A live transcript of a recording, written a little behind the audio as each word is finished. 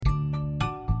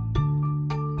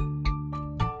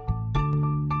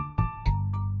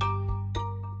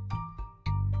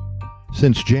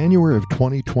Since January of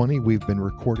 2020, we've been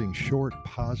recording short,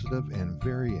 positive, and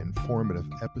very informative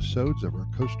episodes of our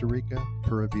Costa Rica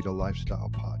Pura Vida lifestyle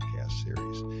podcast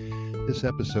series. This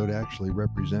episode actually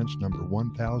represents number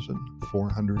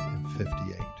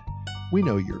 1458. We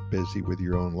know you're busy with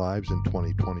your own lives in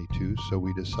 2022, so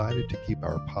we decided to keep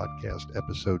our podcast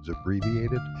episodes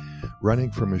abbreviated, running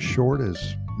from as short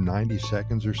as 90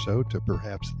 seconds or so to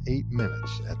perhaps 8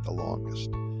 minutes at the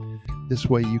longest. This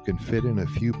way you can fit in a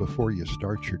few before you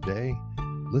start your day,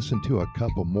 listen to a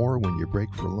couple more when you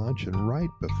break for lunch, and right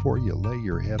before you lay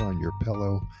your head on your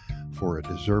pillow for a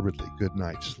deservedly good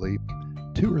night's sleep,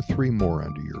 2 or 3 more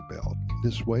under your belt.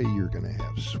 This way you're going to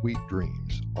have sweet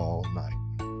dreams all night.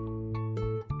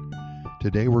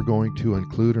 Today we're going to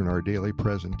include in our daily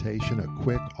presentation a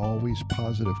quick, always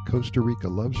positive Costa Rica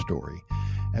love story.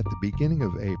 At the beginning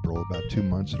of April, about 2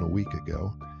 months and a week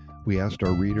ago, we asked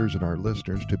our readers and our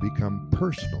listeners to become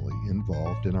personally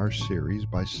involved in our series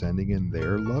by sending in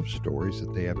their love stories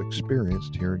that they have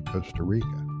experienced here in Costa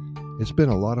Rica. It's been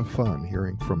a lot of fun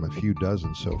hearing from a few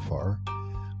dozen so far.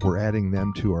 We're adding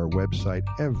them to our website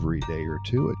every day or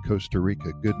two at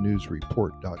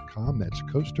CostaRicaGoodNewsReport.com. That's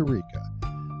Costa Rica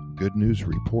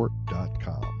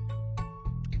GoodNewsReport.com.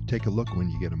 Take a look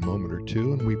when you get a moment or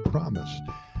two, and we promise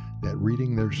that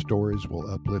reading their stories will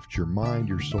uplift your mind,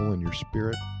 your soul, and your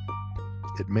spirit.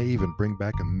 It may even bring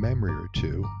back a memory or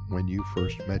two when you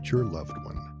first met your loved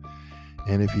one.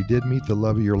 And if you did meet the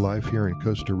love of your life here in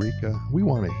Costa Rica, we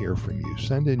want to hear from you.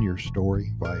 Send in your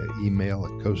story via email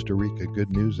at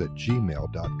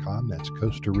CostaRicaGoodNews@gmail.com. That's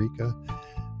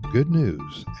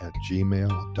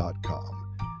CostaRicaGoodNews@gmail.com.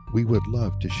 We would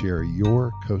love to share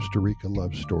your Costa Rica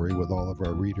love story with all of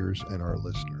our readers and our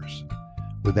listeners.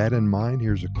 With that in mind,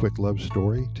 here's a quick love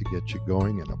story to get you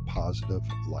going in a positive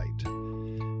light.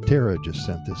 Tara just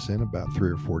sent this in about 3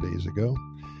 or 4 days ago.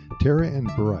 Tara and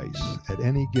Bryce, at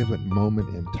any given moment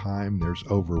in time, there's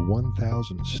over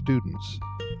 1,000 students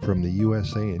from the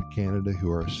USA and Canada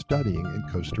who are studying in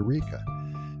Costa Rica.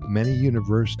 Many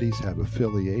universities have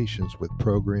affiliations with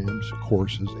programs,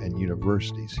 courses, and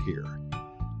universities here.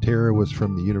 Tara was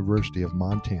from the University of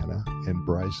Montana, and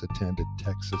Bryce attended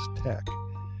Texas Tech.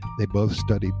 They both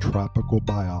studied tropical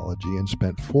biology and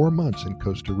spent 4 months in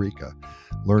Costa Rica,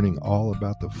 learning all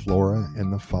about the flora and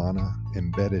the fauna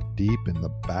embedded deep in the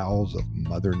bowels of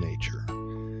Mother Nature.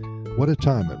 What a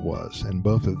time it was, and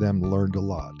both of them learned a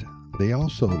lot. They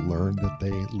also learned that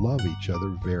they love each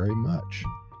other very much.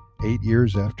 8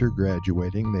 years after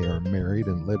graduating, they are married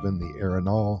and live in the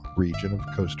Arenal region of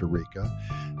Costa Rica.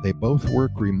 They both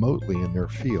work remotely in their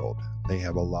field. They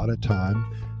have a lot of time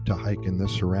to hike in the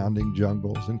surrounding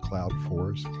jungles and cloud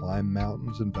forests, climb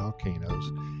mountains and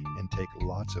volcanoes, and take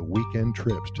lots of weekend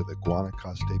trips to the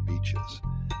Guanacaste beaches.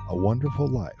 A wonderful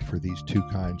life for these two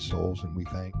kind souls, and we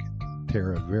thank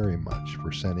Tara very much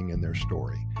for sending in their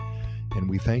story. And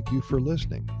we thank you for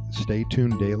listening. Stay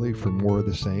tuned daily for more of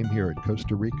the same here at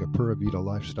Costa Rica Pura Vida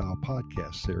Lifestyle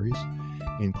Podcast Series.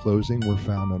 In closing, we're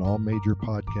found on all major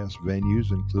podcast venues,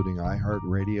 including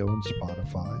iHeartRadio and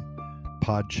Spotify,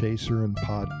 Podchaser and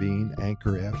Podbean,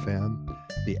 Anchor FM,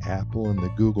 the Apple and the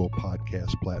Google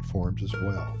podcast platforms as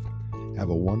well. Have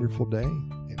a wonderful day,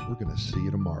 and we're going to see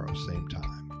you tomorrow, same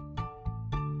time.